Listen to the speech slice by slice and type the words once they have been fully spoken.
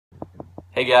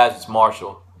Hey guys, it's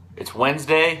Marshall. It's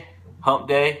Wednesday, hump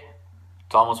day.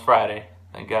 It's almost Friday,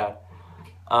 thank God.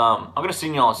 I'm going to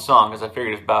sing you all a song because I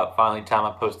figured it's about finally time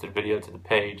I posted a video to the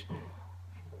page.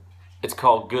 It's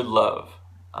called Good Love.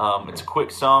 It's a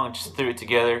quick song, I just threw it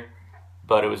together,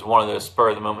 but it was one of those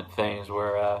spur-of-the-moment things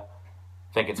where I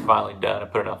think it's finally done. I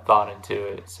put enough thought into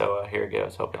it, so here it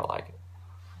goes. Hope y'all like it.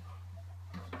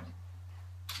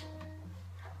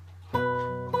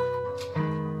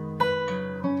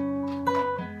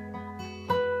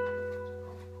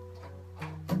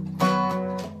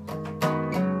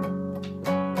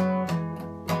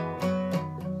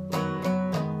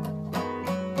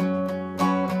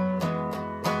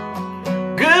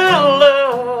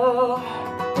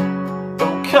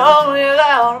 Come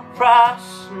without a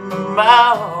price, and my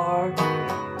heart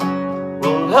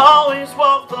will always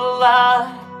walk the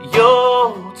line.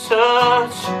 Your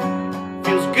touch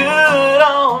feels good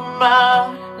on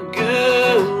mine.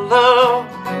 Good love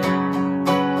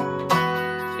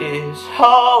is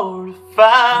hard to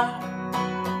find.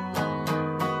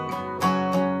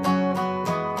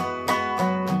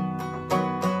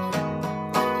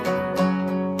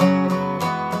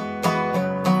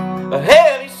 A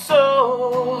heavy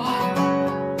soul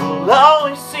will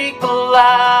always seek the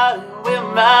light. When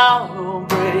my heart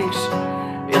breaks,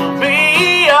 it'll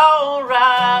be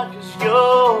alright, 'cause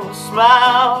your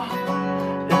smile,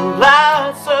 it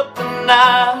lights up the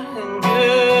night. And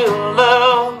good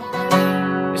love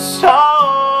is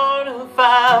hard to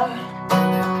find.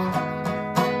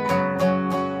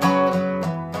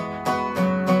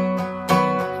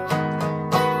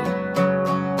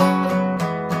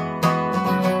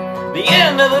 The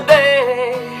end of the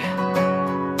day,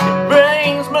 it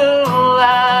brings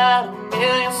moonlight, a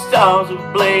million stars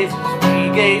ablaze as we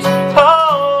gaze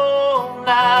all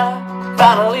night.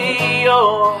 Finally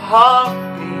your heart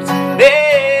beats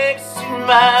next to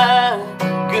mine.